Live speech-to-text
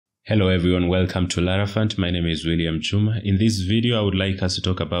Hello everyone, welcome to Laravel. My name is William Chuma. In this video, I would like us to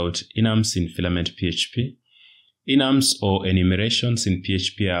talk about enums in FilamentPHP. Enums or enumerations in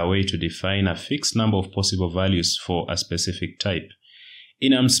PHP are a way to define a fixed number of possible values for a specific type.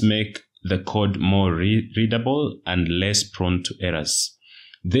 Enums make the code more readable and less prone to errors.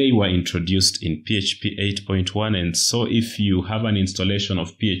 They were introduced in PHP 8.1, and so if you have an installation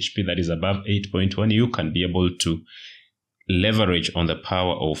of PHP that is above 8.1, you can be able to leverage on the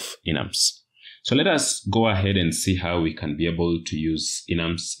power of enums. So let us go ahead and see how we can be able to use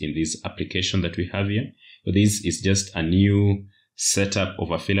enums in this application that we have here. So this is just a new setup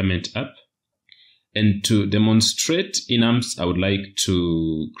of a Filament app. And to demonstrate enums, I would like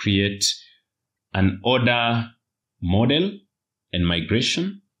to create an order model and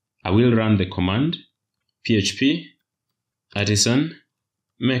migration. I will run the command php artisan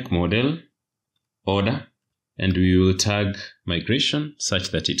make model order, and we will tag migration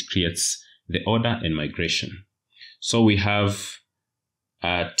such that it creates the order and migration. So we have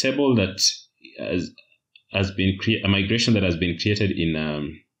a table that has been a migration that has been created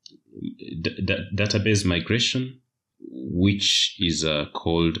in database migration, which is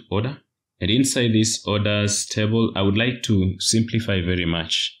called order. And inside this orders table, I would like to simplify very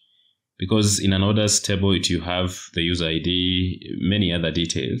much, because in an orders table, you have the user ID, many other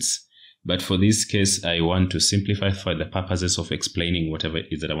details. But for this case, I want to simplify for the purposes of explaining whatever it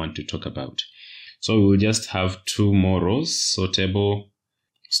is that I want to talk about. So we will just have two more rows. So table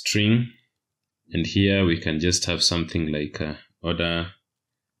string, and here we can just have something like order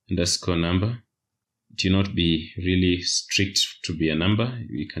underscore number. It will not be really strict to be a number.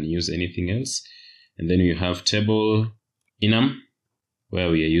 We can use anything else. And then you have table enum, where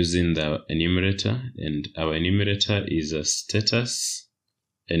we are using the enumerator, and our enumerator is a status.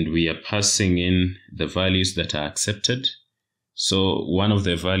 And we are passing in the values that are accepted. So one of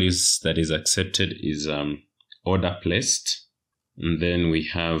the values that is accepted is order placed. And then we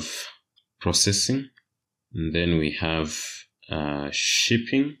have processing. And then we have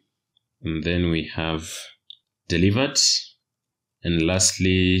shipping. And then we have delivered. And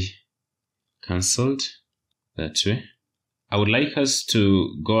lastly, cancelled. That way. I would like us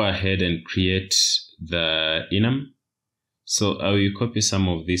to go ahead and create the enum. So I will copy some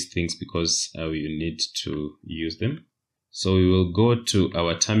of these things because we will need to use them. So we will go to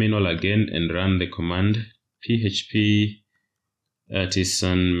our terminal again and run the command php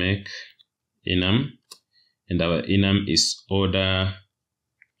artisan make enum, and our enum is order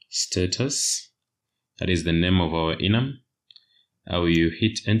status. That is the name of our enum. I will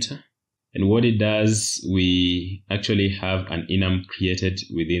hit enter, and what it does, we actually have an enum created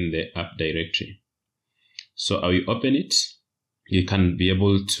within the app directory. So I will open it. You can be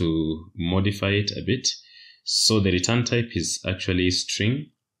able to modify it a bit. So the return type is actually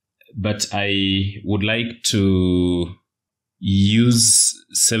string, but I would like to use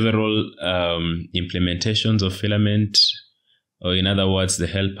several implementations of Filament, or in other words, the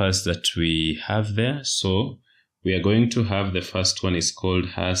helpers that we have there. So we are going to have the first one is called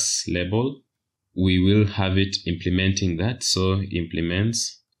has label. We will have it implementing that. So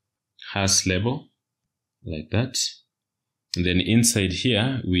implements has label like that. And then inside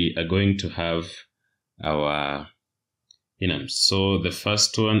here, we are going to have our enums. So the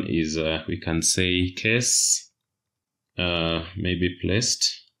first one is, we can say case, maybe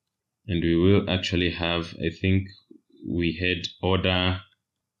placed. And we will actually have, I think we had order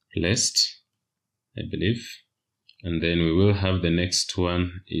placed, I believe. And then we will have the next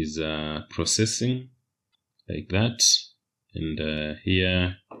one is processing, like that. And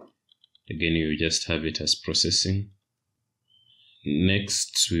here, again, you just have it as processing.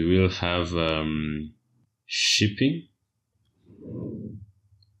 Next, we will have shipping.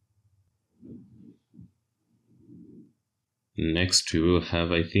 Next, we will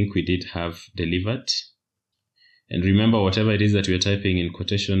have, I think we did have delivered. And remember, whatever it is that we are typing in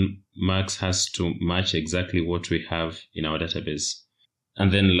quotation marks has to match exactly what we have in our database.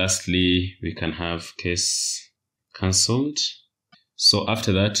 And then lastly, we can have case cancelled. So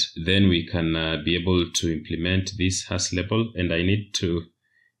after that, then we can be able to implement this has label, and I need to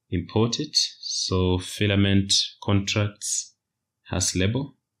import it. So filament contracts has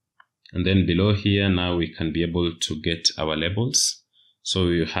label. And then below here, now we can be able to get our labels. So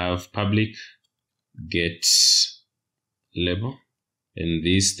we have public get label, and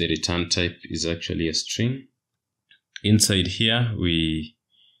this, the return type is actually a string. Inside here, we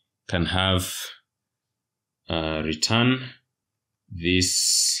can have return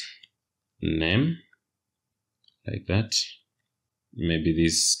this name like that. Maybe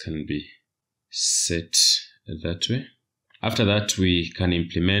this can be set that way. After that, we can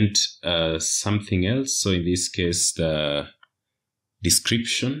implement something else. So in this case, the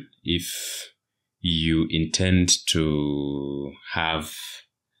description, if you intend to have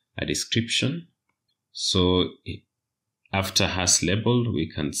a description. So after has label, we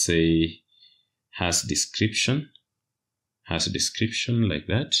can say has description like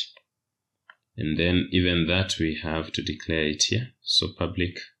that. And then even that we have to declare it here. So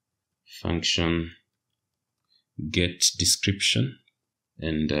public function get description.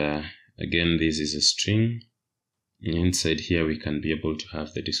 And again, this is a string. And inside here, we can be able to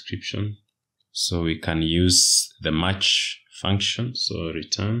have the description. So we can use the match function. So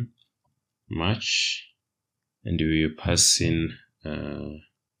return match, and we will pass in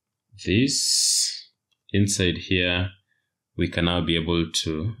this. Inside here, we can now be able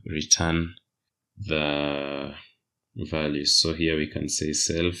to return the values. So here we can say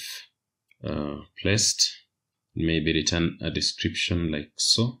self placed, maybe return a description like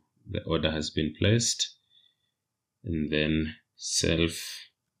so. The order has been placed, and then self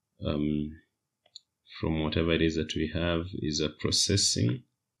from whatever it is that we have is a processing,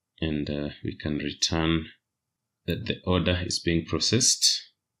 and we can return that the order is being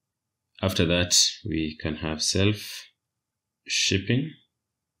processed. After that, we can have self shipping.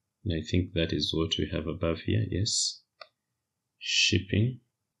 And I think that is what we have above here. Yes, shipping.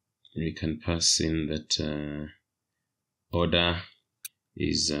 We can pass in that order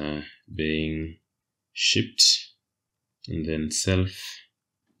is being shipped, and then self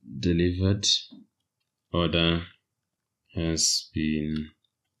delivered, order has been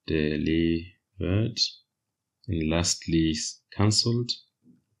delivered, and lastly cancelled,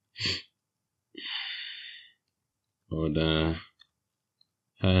 order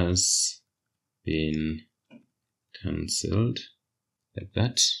has been cancelled, like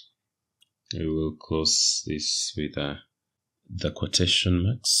that. We will close this with the quotation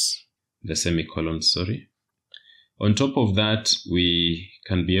marks, the semicolon, sorry. On top of that, we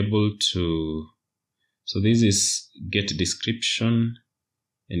can be able to, so this is get description,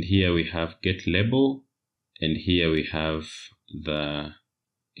 and here we have get label, and here we have the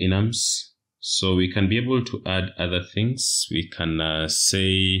enums. So we can be able to add other things. We can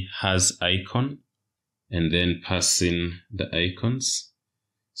say has icon, and then pass in the icons.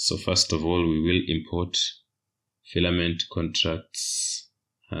 So first of all, we will import filament contracts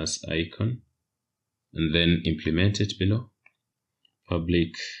has icon, and then implement it below.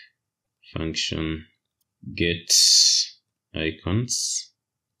 Public function get icons,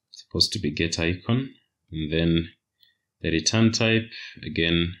 it's supposed to be get icon, and then the return type,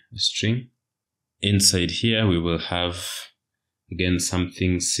 again a string. Inside here we will have again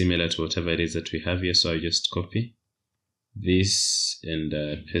something similar to whatever it is that we have here, so I just copy this and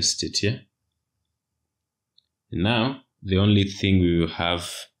paste it here. And now the only thing we will have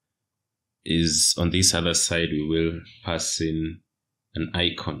is on this other side we will pass in an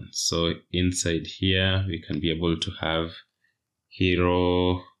icon. So inside here we can be able to have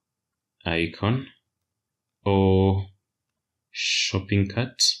hero icon or shopping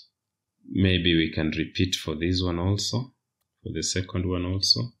cart. Maybe we can repeat for this one also, for the second one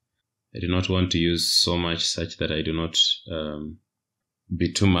also. I do not want to use so much such that I do not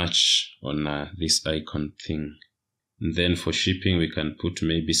be too much on this icon thing. And then for shipping, we can put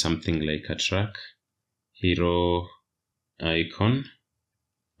maybe something like a track, hero icon,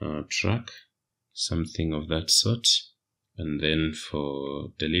 track, something of that sort. And then for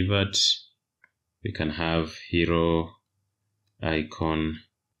delivered, we can have hero icon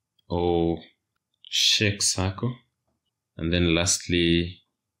or check circle. And then lastly,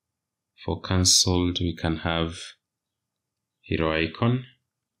 for cancelled, we can have hero icon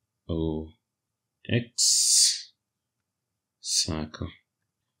or X circle,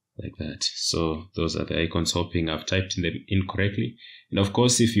 like that. So those are the icons. Hoping I've typed them in correctly. And of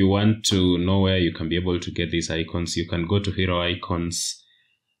course, if you want to know where you can be able to get these icons, you can go to hero icons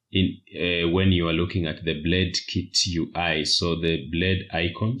in when you are looking at the Blade Kit UI. So the Blade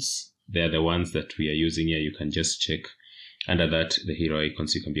icons, they're the ones that we are using here. You can just check under that, the hero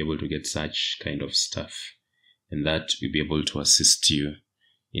icons, you can be able to get such kind of stuff, and that will be able to assist you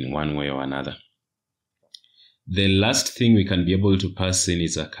in one way or another. The last thing we can be able to pass in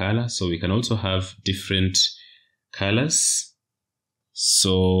is a color. So we can also have different colors.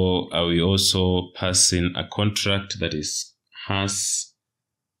 So I will also pass in a contract that is has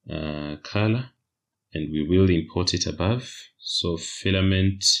color, and we will import it above. So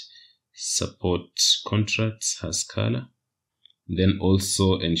filament support contracts has color. Then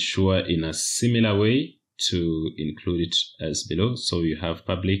also ensure in a similar way to include it as below. So you have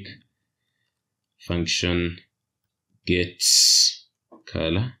public function get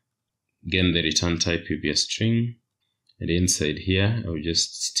color. Again, the return type will be a string. And inside here, I will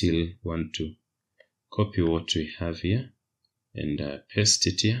just still want to copy what we have here and paste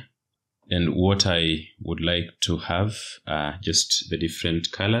it here. And what I would like to have are just the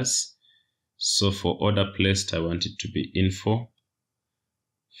different colors. So for order placed, I want it to be info.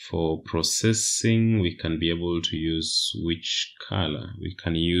 For processing, we can be able to use which color? We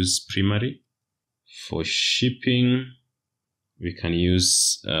can use primary. For shipping, we can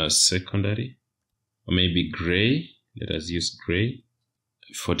use secondary, or maybe gray. Let us use gray.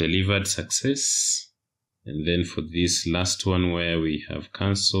 For delivered success, and then for this last one where we have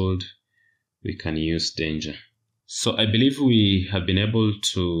cancelled, we can use danger. So I believe we have been able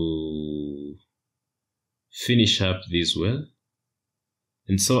to finish up this well.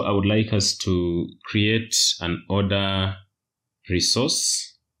 And so I would like us to create an order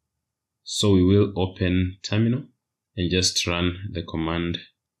resource. So we will open terminal and just run the command.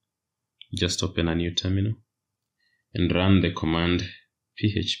 Just open a new terminal and run the command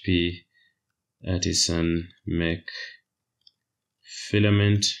php @make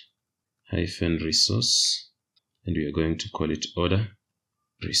filament -resource, and we are going to call it order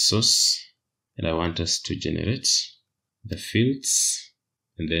resource. And I want us to generate the fields,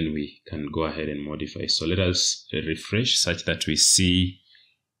 and then we can go ahead and modify. So let us refresh such that we see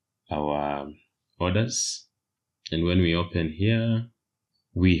our orders. And when we open here,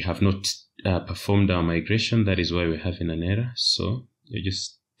 we have not performed our migration. That is why we're having an error. So you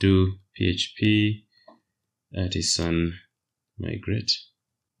just do php @migrate.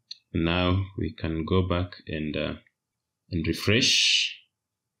 Now we can go back and refresh.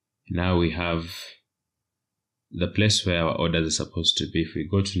 Now we have the place where our orders are supposed to be. If we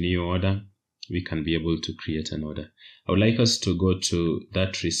go to new order, we can be able to create an order. I would like us to go to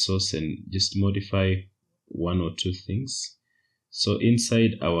that resource and just modify one or two things. So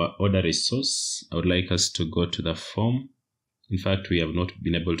inside our order resource, I would like us to go to the form. In fact, we have not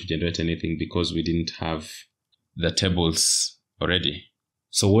been able to generate anything because we didn't have the tables already.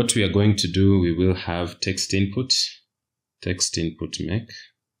 So what we are going to do, we will have text input make.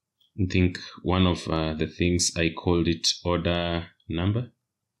 I think one of the things I called it order number,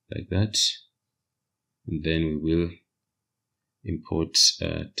 like that. And then we will import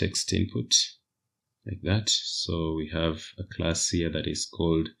text input like that. So we have a class here that is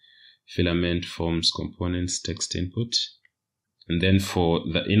called filament forms components text input. And then for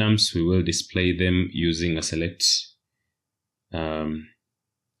the enums, we will display them using a select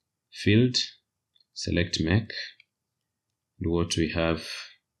field, select make. And what we have,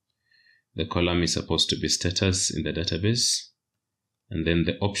 the column is supposed to be status in the database. And then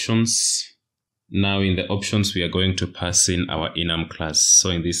the options. Now in the options, we are going to pass in our enum class. So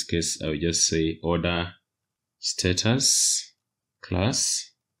in this case, I will just say order status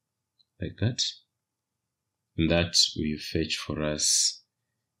class, like that. And that will fetch for us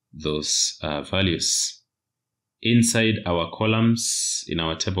those values. Inside our columns, in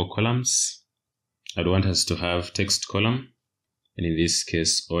our table columns, I'd want us to have text column. And in this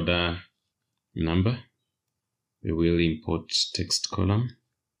case, order number. We will import text column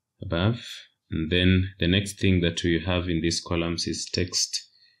above. And then the next thing that we have in these columns is text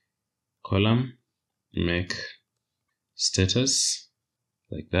column, make status,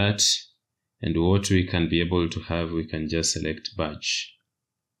 like that. And what we can be able to have, we can just select badge,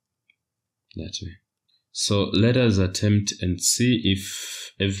 that way. So let us attempt and see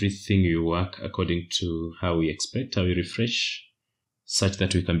if everything will work according to how we expect. I will refresh such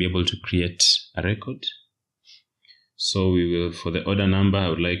that we can be able to create a record. So we will, for the order number, I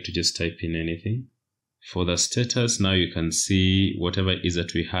would like to just type in anything. For the status, now you can see whatever it is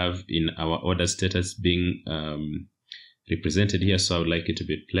that we have in our order status being represented here. So I would like it to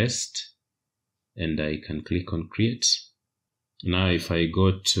be placed, and I can click on create. Now if I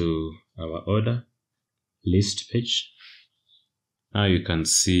go to our order list page, now you can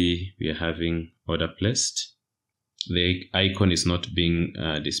see we are having order placed. The icon is not being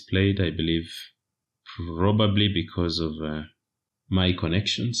displayed, I believe, probably because of my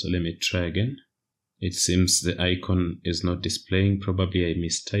connection. So let me try again. It seems the icon is not displaying. Probably I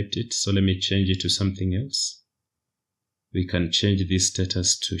mistyped it. So let me change it to something else. We can change this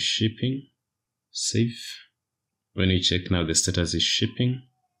status to shipping. Save. When we check now, the status is shipping.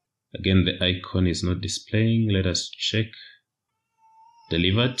 Again, the icon is not displaying. Let us check.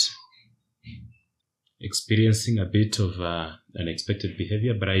 Delivered. Experiencing a bit of unexpected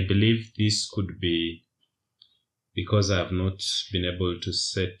behavior, but I believe this could be because I have not been able to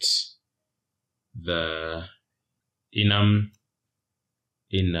set the enum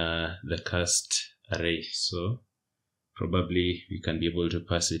in the cast array. So Probably we can be able to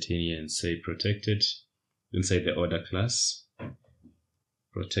pass it in here and say protected inside the order class,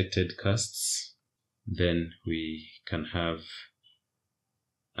 protected casts. Then we can have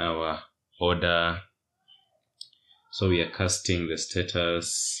our order. So we are casting the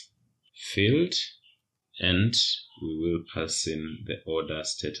status field, and we will pass in the order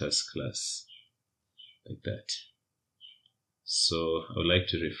status class like that. So I would like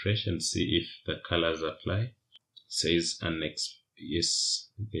to refresh and see if the colors apply. It says yes,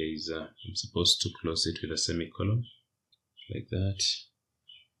 there is I'm supposed to close it with a semicolon like that,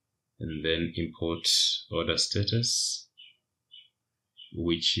 and then import order status,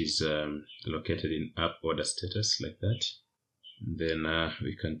 which is located in app order status like that. And then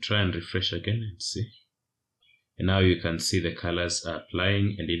we can try and refresh again and see. And now you can see the colors are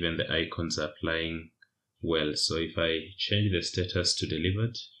applying and even the icons are applying well. So if I change the status to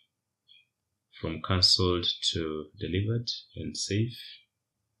delivered, from cancelled to delivered, and save.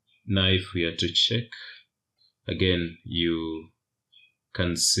 Now if we are to check again, you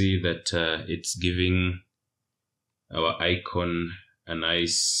can see that it's giving our icon a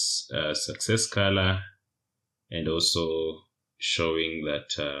nice success color, and also showing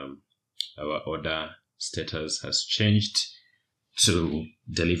that our order status has changed to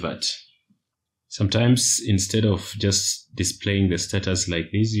delivered. Sometimes instead of just displaying the status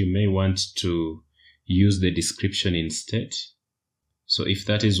like this, you may want to use the description instead. So if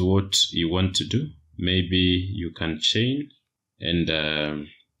that is what you want to do, maybe you can chain and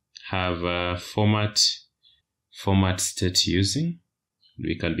have a format state using.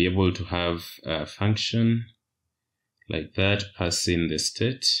 We can be able to have a function like that, pass in the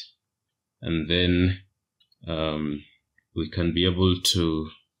state, and then we can be able to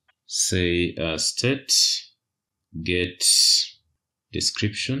say state get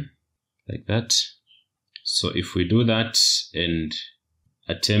description like that. So if we do that and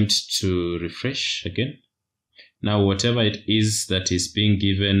attempt to refresh again, now whatever it is that is being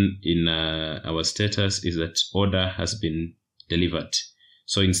given in our status is that order has been delivered.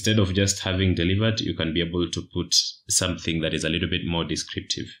 So instead of just having delivered, you can be able to put something that is a little bit more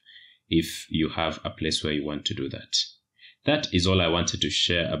descriptive if you have a place where you want to do that. That is all I wanted to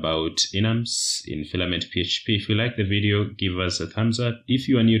share about enums in FilamentPHP. If you like the video, give us a thumbs up. If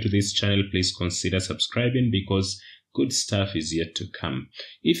you are new to this channel, please consider subscribing because good stuff is yet to come.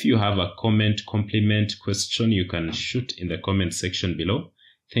 If you have a comment, compliment, question, you can shoot in the comment section below.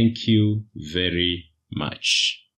 Thank you very much.